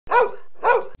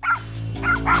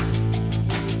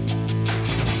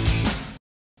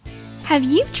Have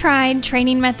you tried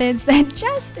training methods that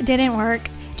just didn't work?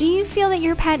 Do you feel that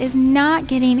your pet is not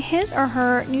getting his or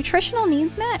her nutritional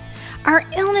needs met? Are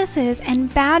illnesses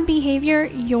and bad behavior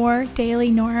your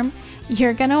daily norm?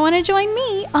 You're going to want to join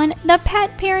me on the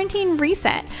Pet Parenting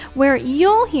Reset, where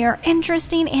you'll hear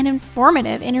interesting and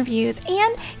informative interviews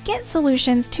and get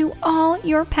solutions to all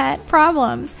your pet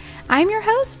problems. I'm your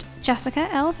host, Jessica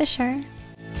L. Fisher.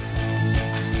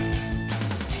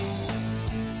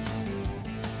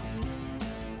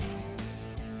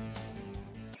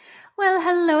 Well,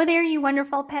 hello there, you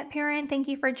wonderful pet parent. Thank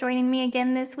you for joining me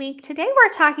again this week. Today we're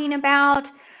talking about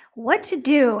what to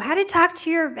do, how to talk to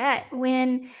your vet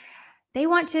when they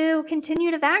want to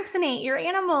continue to vaccinate your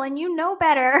animal and you know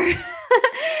better.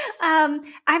 I'm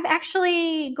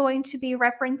actually going to be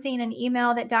referencing an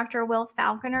email that Dr. Will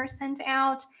Falconer sent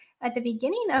out at the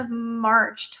beginning of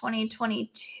March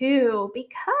 2022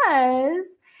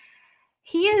 because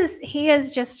he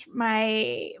is just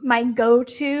my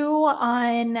go-to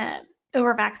on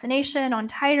over vaccination, on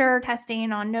titer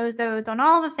testing, on nosodes, on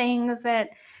all the things that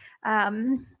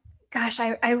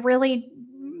I really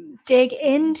dig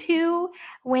into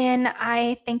when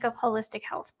I think of holistic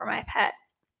health for my pet.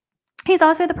 He's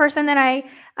also the person that I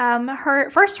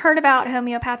first heard about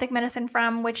homeopathic medicine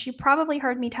from, which you probably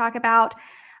heard me talk about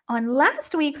on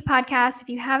last week's podcast. If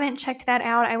you haven't checked that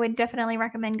out, I would definitely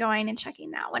recommend going and checking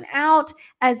that one out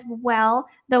as well,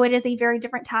 though it is a very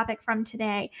different topic from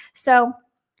today. So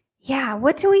yeah,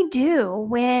 what do we do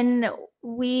when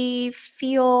we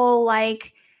feel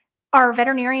like our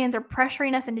veterinarians are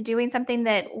pressuring us into doing something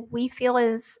that we feel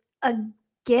is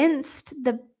against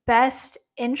the best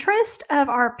interest of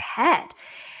our pet?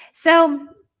 So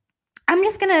I'm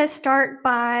just going to start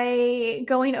by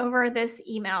going over this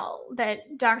email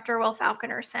that Dr. Will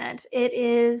Falconer sent. It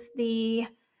is the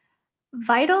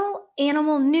Vital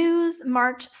Animal News,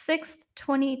 March 6th,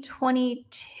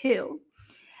 2022.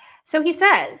 So he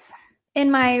says, in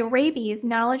my rabies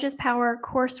Knowledge is Power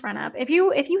course run up, if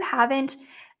you haven't,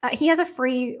 he has a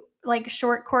free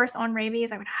short course on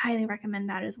rabies. I would highly recommend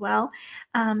that as well.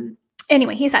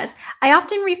 Anyway, he says, I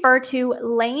often refer to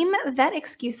lame vet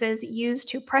excuses used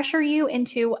to pressure you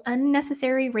into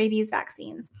unnecessary rabies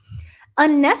vaccines.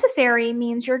 Unnecessary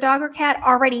means your dog or cat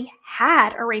already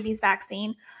had a rabies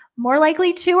vaccine, more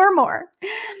likely 2 or more.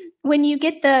 When you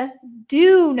get the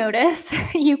do notice,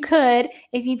 you could,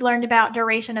 if you've learned about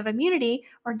duration of immunity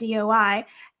or DOI,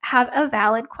 have a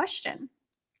valid question.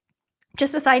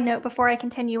 Just a side note before I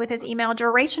continue with his email,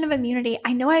 duration of immunity.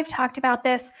 I know I've talked about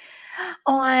this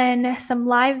on some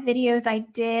live videos I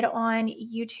did on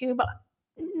YouTube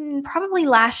probably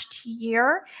last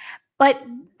year, but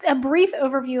a brief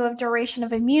overview of duration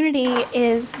of immunity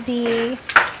is the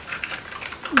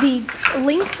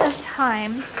length of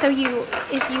time. So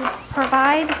if you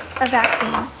provide a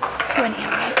vaccine to an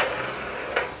animal,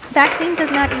 vaccination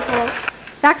does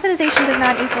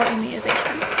not equal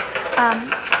immunization.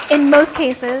 In most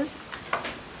cases,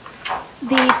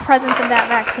 the presence of that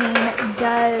vaccine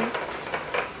does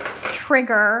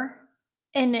trigger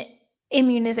an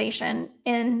immunization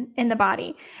in the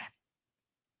body.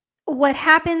 What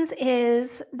happens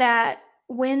is that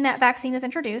when that vaccine is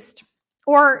introduced,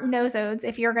 or nosodes,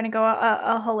 if you're going to go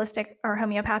a holistic or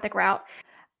homeopathic route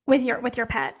with your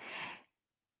pet,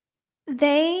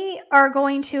 they are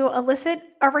going to elicit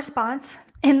a response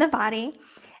in the body,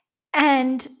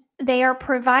 and they are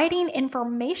providing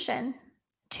information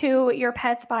to your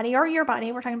pet's body or your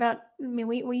body. We're talking about,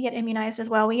 we get immunized as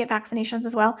well. We get vaccinations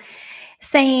as well,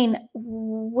 saying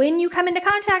when you come into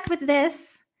contact with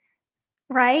this,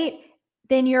 right,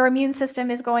 then your immune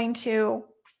system is going to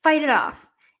fight it off.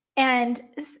 And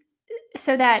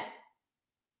so that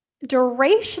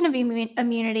duration of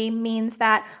immunity means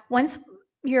that once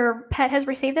your pet has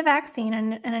received the vaccine,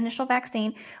 an initial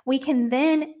vaccine, we can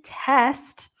then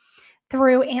test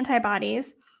through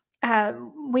antibodies.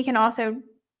 We can also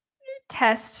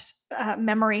test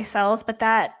memory cells, but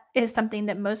that is something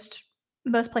that most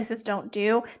places don't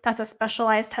do. That's a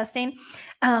specialized testing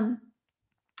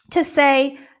to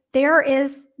say there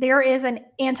is an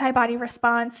antibody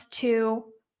response to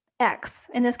X.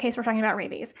 In this case, we're talking about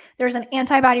rabies. There's an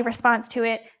antibody response to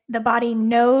it. The body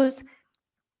knows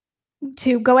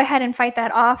to go ahead and fight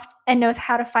that off and knows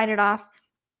how to fight it off.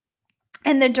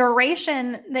 And the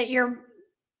duration that your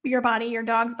body, your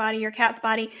dog's body, your cat's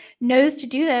body knows to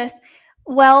do this,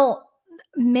 well,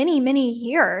 many, many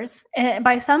years.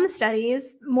 By some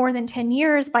studies, more than 10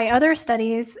 years. By other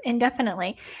studies,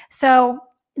 indefinitely. So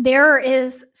there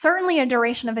is certainly a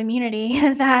duration of immunity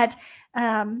that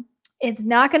is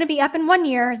not going to be up in 1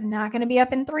 year, is not going to be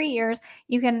up in 3 years.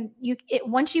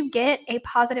 Once you get a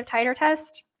positive titer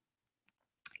test,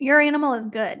 your animal is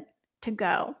good to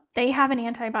go. They have an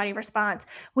antibody response.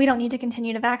 We don't need to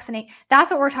continue to vaccinate.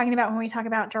 That's what we're talking about when we talk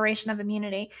about duration of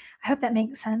immunity. I hope that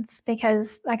makes sense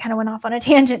because I kind of went off on a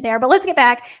tangent there. But let's get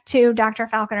back to Dr.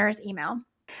 Falconer's email.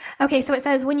 Okay, so it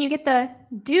says when you get the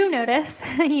do notice,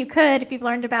 you could, if you've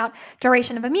learned about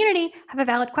duration of immunity, have a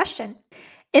valid question.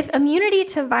 If immunity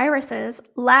to viruses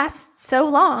lasts so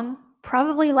long,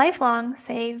 probably lifelong,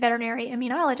 say veterinary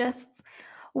immunologists,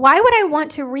 why would I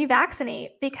want to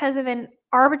revaccinate because of an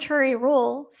arbitrary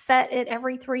rule set at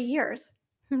every 3 years?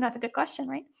 That's a good question,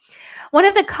 right? One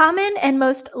of the common and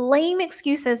most lame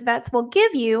excuses vets will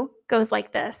give you goes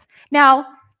like this. Now,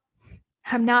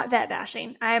 I'm not vet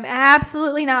bashing. I am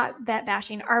absolutely not vet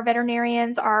bashing. Our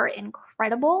veterinarians are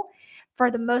incredible. For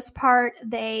the most part,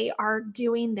 they are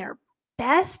doing their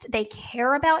best. They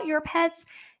care about your pets.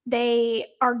 They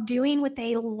are doing what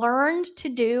they learned to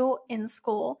do in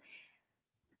school.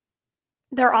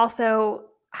 They're also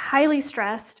highly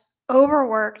stressed,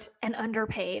 overworked, and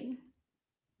underpaid.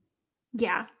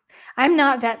 Yeah, I'm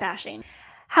not vet bashing.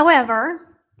 However,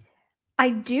 I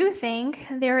do think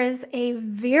there is a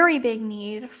very big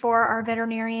need for our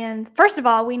veterinarians. First of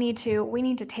all, we need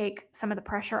to take some of the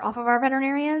pressure off of our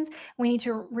veterinarians. We need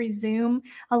to resume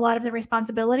a lot of the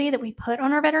responsibility that we put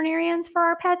on our veterinarians for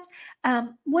our pets,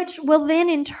 which will then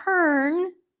in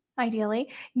turn, ideally,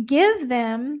 give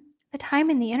them the time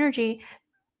and the energy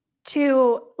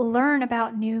to learn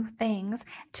about new things,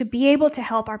 to be able to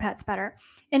help our pets better.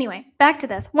 Anyway, back to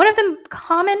this. One of the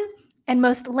common and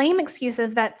most lame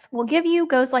excuses vets will give you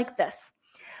goes like this.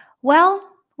 Well,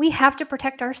 we have to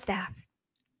protect our staff.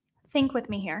 Think with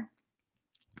me here.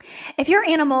 If your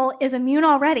animal is immune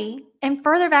already and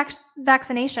further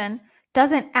vaccination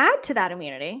doesn't add to that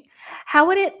immunity, how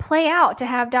would it play out to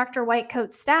have Dr.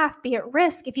 Whitecoat's staff be at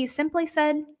risk if you simply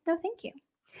said, no, thank you?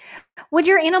 Would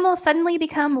your animal suddenly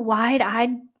become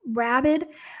wide-eyed, rabid,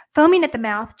 foaming at the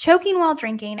mouth, choking while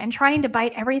drinking, and trying to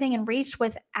bite everything in reach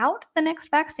without the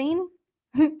next vaccine?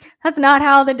 That's not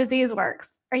how the disease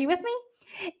works. Are you with me?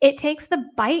 It takes the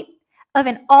bite of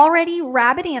an already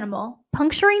rabid animal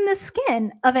puncturing the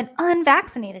skin of an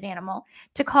unvaccinated animal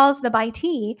to cause the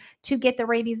bitee to get the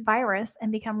rabies virus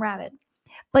and become rabid.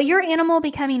 But your animal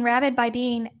becoming rabid by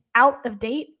being out of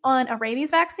date on a rabies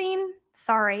vaccine?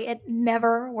 Sorry, it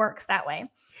never works that way.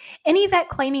 Any vet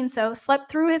claiming so slept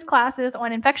through his classes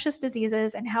on infectious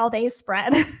diseases and how they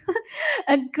spread.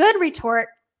 A good retort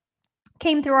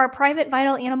came through our private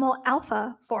Vital Animal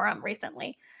Alpha forum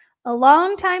recently. A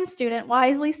longtime student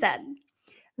wisely said,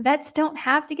 vets don't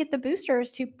have to get the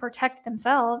boosters to protect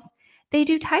themselves. They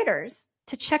do titers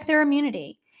to check their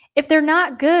immunity. If they're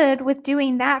not good with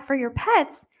doing that for your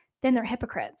pets, then they're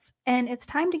hypocrites, and it's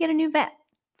time to get a new vet.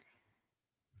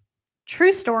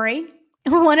 True story.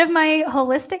 One of my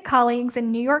holistic colleagues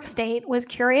in New York State was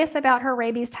curious about her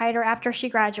rabies titer after she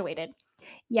graduated.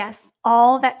 Yes,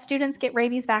 all vet students get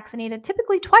rabies vaccinated,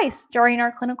 typically twice during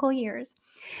our clinical years.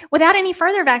 Without any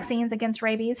further vaccines against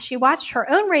rabies, she watched her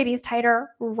own rabies titer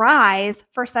rise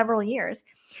for several years.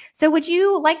 So would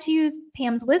you like to use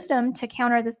Pam's wisdom to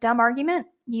counter this dumb argument?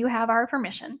 You have our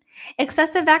permission.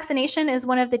 Excessive vaccination is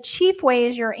one of the chief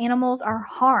ways your animals are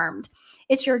harmed.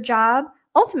 It's your job,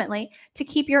 ultimately, to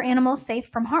keep your animals safe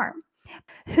from harm.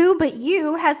 Who but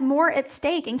you has more at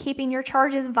stake in keeping your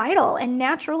charges vital and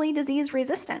naturally disease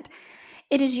resistant?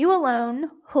 It is you alone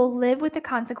who'll live with the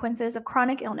consequences of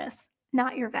chronic illness,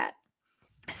 not your vet.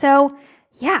 So,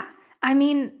 yeah, I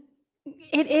mean,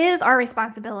 it is our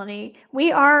responsibility.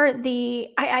 We are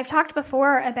I've talked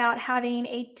before about having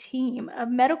a team, a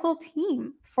medical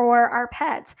team for our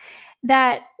pets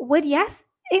that would, yes,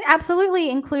 absolutely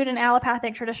include an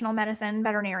allopathic traditional medicine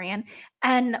veterinarian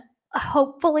and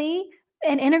hopefully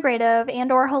an integrative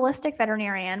and or holistic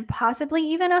veterinarian, possibly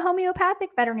even a homeopathic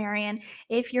veterinarian.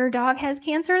 If your dog has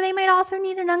cancer, they might also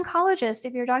need an oncologist.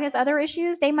 If your dog has other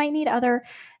issues, they might need other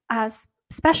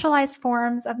specialized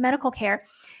forms of medical care.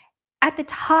 At the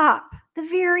top, the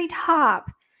very top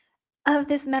of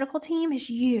this medical team is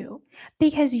you,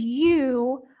 because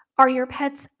you are your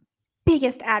pet's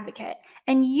biggest advocate,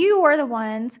 and you are the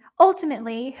ones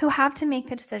ultimately who have to make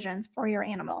the decisions for your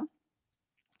animal.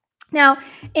 Now,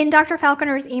 in Dr.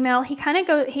 Falconer's email,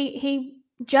 he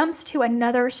jumps to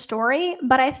another story,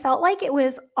 but I felt like it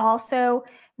was also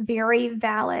very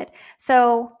valid.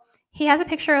 So he has a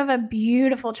picture of a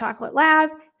beautiful chocolate lab.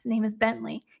 His name is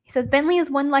Bentley. He says, Bentley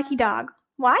is one lucky dog.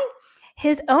 Why?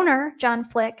 His owner, John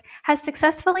Flick, has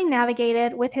successfully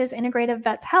navigated, with his integrative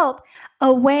vet's help,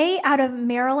 a way out of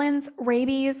Maryland's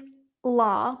rabies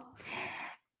law.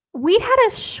 We'd had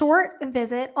a short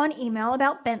visit on email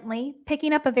about Bentley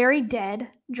picking up a very dead,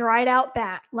 dried out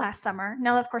bat last summer.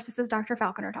 Now, of course, this is Dr.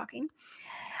 Falconer talking.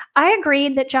 I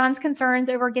agreed that John's concerns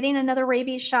over getting another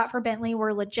rabies shot for Bentley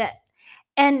were legit.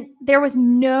 And there was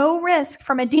no risk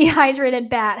from a dehydrated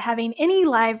bat having any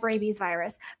live rabies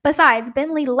virus. Besides,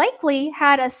 Bentley likely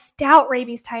had a stout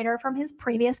rabies titer from his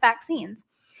previous vaccines.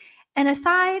 And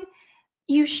aside,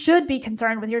 you should be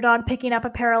concerned with your dog picking up a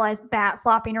paralyzed bat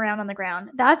flopping around on the ground.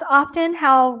 That's often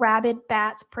how rabid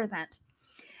bats present.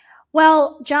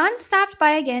 Well, John stopped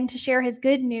by again to share his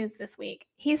good news this week.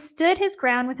 He stood his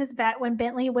ground with his vet when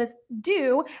Bentley was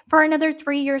due for another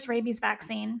 3 years rabies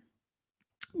vaccine.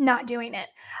 Not doing it.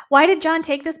 Why did John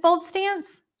take this bold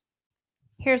stance?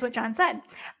 Here's what John said.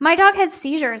 My dog had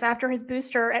seizures after his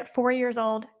booster at 4 years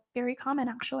old. Very common,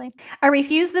 actually. I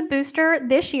refused the booster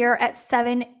this year at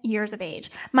 7 years of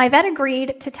age. My vet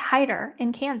agreed to titer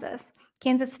in Kansas.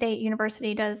 Kansas State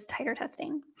University does titer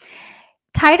testing.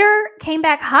 Titer came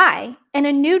back high, and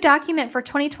a new document for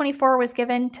 2024 was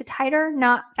given to titer,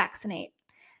 not vaccinate.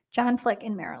 John Flick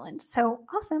in Maryland. So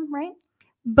awesome, right?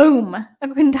 Boom.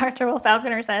 Dr. Will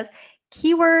Falconer says,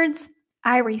 keywords,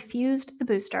 I refused the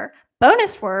booster.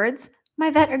 Bonus words, my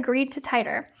vet agreed to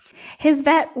titer. His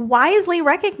vet wisely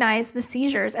recognized the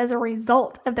seizures as a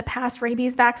result of the past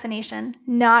rabies vaccination,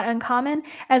 not uncommon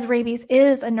as rabies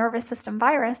is a nervous system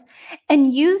virus,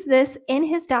 and used this in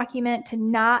his document to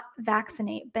not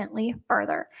vaccinate Bentley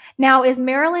further. Now, is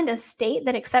Maryland a state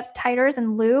that accepts titers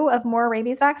in lieu of more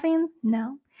rabies vaccines?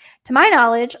 No. To my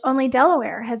knowledge, only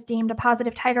Delaware has deemed a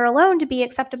positive titer alone to be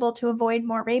acceptable to avoid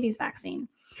more rabies vaccine.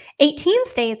 18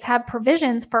 states have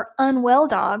provisions for unwell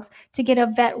dogs to get a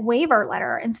vet waiver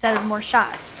letter instead of more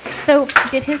shots. So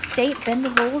did his state bend the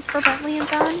rules for Bentley and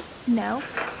John? No.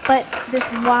 But this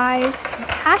wise,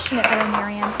 compassionate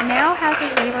veterinarian now has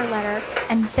his waiver letter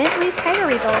and Bentley's titer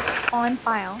results on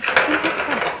file.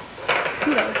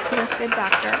 Kudos to this good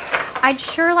doctor. I'd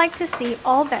sure like to see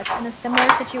all vets in a similar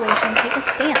situation take a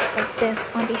stance like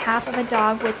this on behalf of a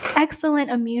dog with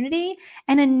excellent immunity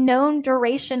and a known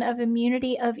duration of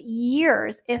immunity of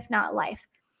years, if not life.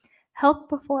 Health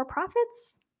before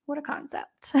profits? What a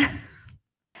concept.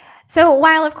 So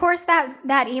while, of course,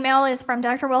 that email is from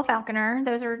Dr. Will Falconer,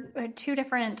 those are two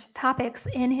different topics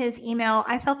in his email,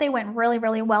 I felt they went really,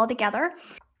 really well together.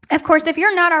 Of course, if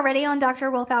you're not already on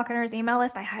Dr. Will Falconer's email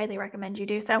list, I highly recommend you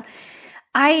do so.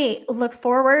 I look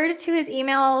forward to his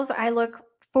emails. I look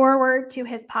forward to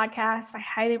his podcast. I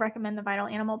highly recommend the Vital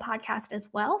Animal podcast as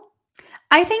well.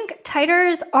 I think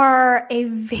titers are a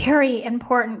very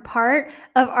important part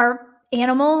of our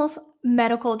animals'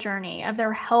 medical journey, of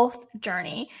their health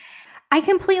journey. I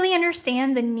completely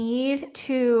understand the need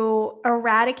to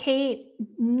eradicate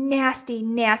nasty,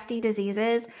 nasty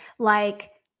diseases like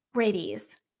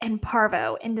rabies and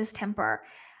parvo and distemper.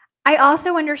 I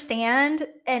also understand,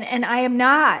 and I am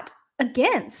not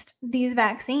against these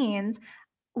vaccines.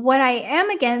 What I am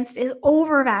against is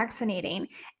over-vaccinating.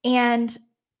 And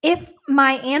if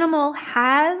my animal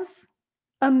has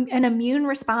an immune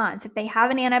response, if they have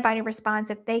an antibody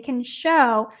response, if they can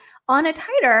show on a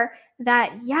titer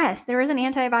that, yes, there is an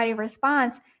antibody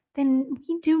response, then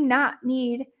we do not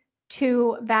need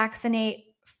to vaccinate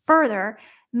further,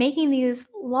 making these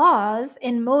laws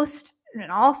in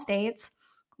all states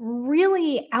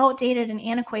really outdated and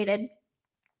antiquated.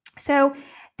 So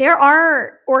there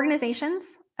are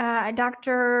organizations,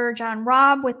 Dr. John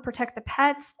Robb with Protect the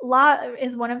Pets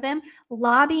is one of them,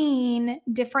 lobbying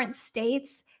different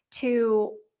states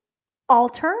to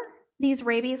alter these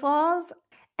rabies laws.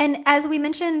 And as we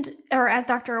mentioned, or as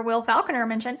Dr. Will Falconer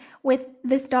mentioned, with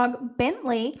this dog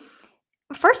Bentley,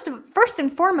 first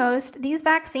and foremost, these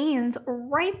vaccines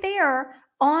right there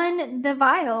on the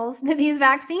vials that these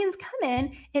vaccines come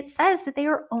in, it says that they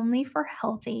are only for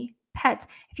healthy pets.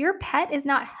 If your pet is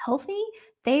not healthy,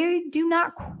 they do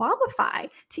not qualify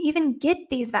to even get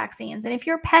these vaccines. And if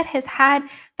your pet has had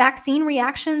vaccine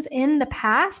reactions in the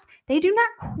past, they do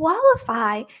not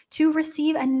qualify to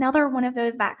receive another one of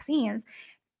those vaccines.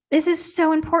 This is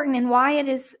so important, and why it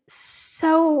is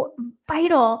so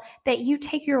vital that you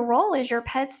take your role as your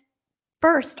pet's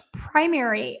first,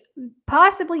 primary,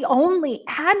 possibly only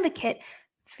advocate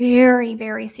very,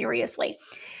 very seriously.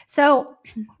 So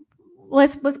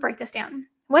let's break this down.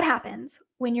 What happens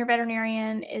when your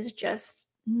veterinarian is just,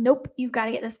 nope, you've got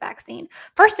to get this vaccine?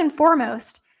 First and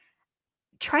foremost,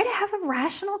 try to have a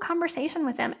rational conversation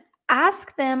with them.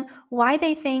 Ask them why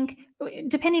they think,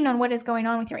 depending on what is going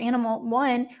on with your animal,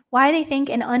 one, why they think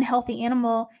an unhealthy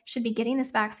animal should be getting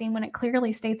this vaccine when it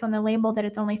clearly states on the label that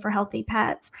it's only for healthy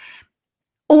pets.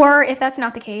 Or if that's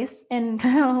not the case, and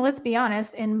let's be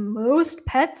honest, in most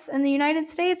pets in the United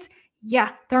States,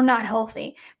 yeah, they're not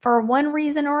healthy for one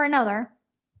reason or another.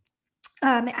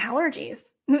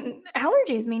 Allergies.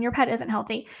 Allergies mean your pet isn't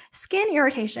healthy. Skin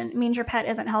irritation means your pet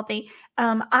isn't healthy.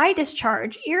 Eye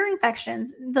discharge, ear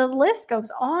infections, the list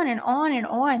goes on and on and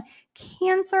on.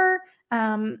 Cancer,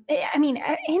 any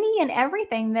and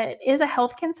everything that is a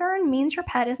health concern means your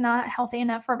pet is not healthy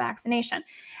enough for vaccination.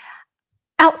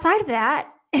 Outside of that,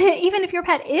 even if your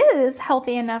pet is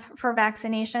healthy enough for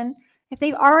vaccination, if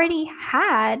they've already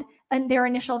had their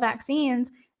initial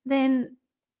vaccines, then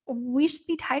we should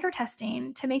be titer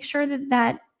testing to make sure that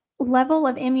that level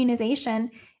of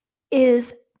immunization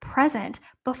is present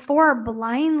before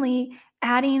blindly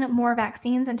adding more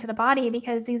vaccines into the body,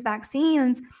 because these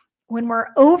vaccines, when we're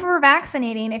over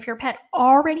vaccinating, if your pet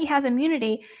already has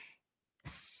immunity,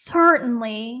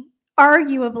 certainly,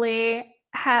 arguably,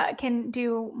 can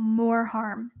do more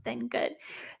harm than good.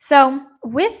 So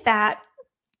with that,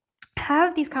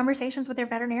 have these conversations with your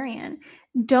veterinarian.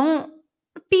 Don't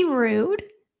be rude.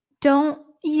 Don't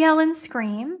yell and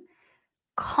scream.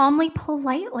 Calmly,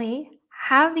 politely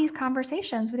have these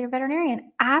conversations with your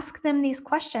veterinarian. Ask them these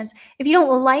questions. If you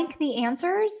don't like the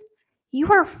answers,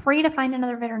 you are free to find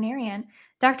another veterinarian.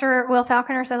 Dr. Will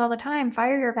Falconer says all the time,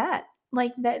 fire your vet.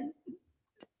 Like that,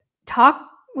 talk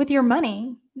with your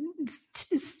money,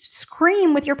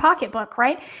 scream with your pocketbook,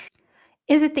 right?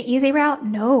 Is it the easy route?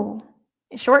 No.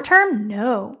 Short term?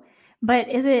 No. But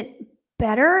is it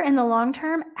better in the long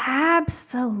term?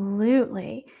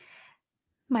 Absolutely.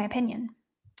 My opinion.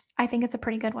 I think it's a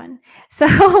pretty good one.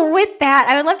 So with that,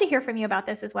 I would love to hear from you about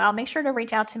this as well. Make sure to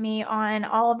reach out to me on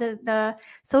all of the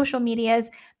social medias.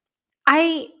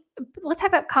 Let's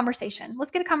have a conversation.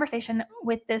 Let's get a conversation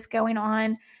with this going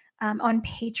on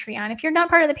Patreon. If you're not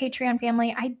part of the Patreon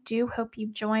family, I do hope you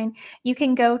join. You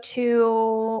can go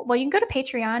to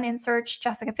Patreon and search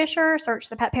Jessica Fisher, search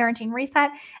the Pet Parenting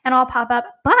Reset, and I'll pop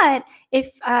up. But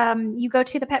if you go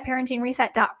to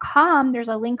thepetparentingreset.com, there's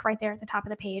a link right there at the top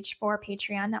of the page for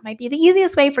Patreon. That might be the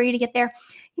easiest way for you to get there.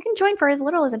 You can join for as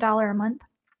little as $1 a month.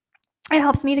 It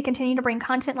helps me to continue to bring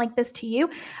content like this to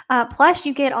you. Plus,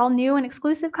 you get all new and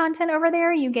exclusive content over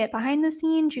there. You get behind the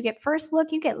scenes. You get first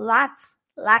look. You get lots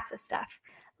of stuff.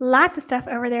 Lots of stuff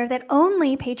over there that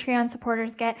only Patreon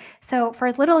supporters get. So for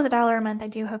as little as $1 a month, I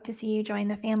do hope to see you join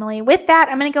the family. With that,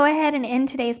 I'm going to go ahead and end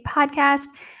today's podcast.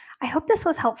 I hope this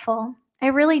was helpful. I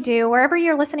really do. Wherever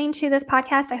you're listening to this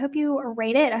podcast, I hope you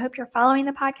rate it. I hope you're following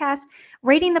the podcast.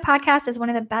 Rating the podcast is one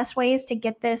of the best ways to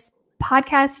get this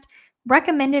podcast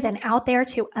recommended and out there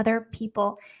to other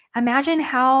people. Imagine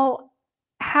how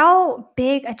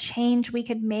big a change we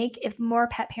could make if more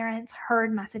pet parents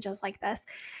heard messages like this.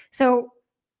 So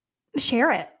share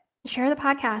it. Share the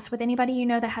podcast with anybody you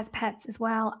know that has pets as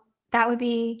well. That would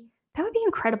be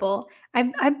incredible.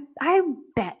 I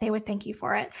bet they would thank you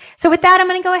for it. So with that, I'm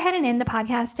going to go ahead and end the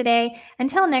podcast today.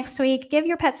 Until next week, give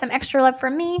your pets some extra love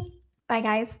from me. Bye,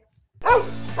 guys.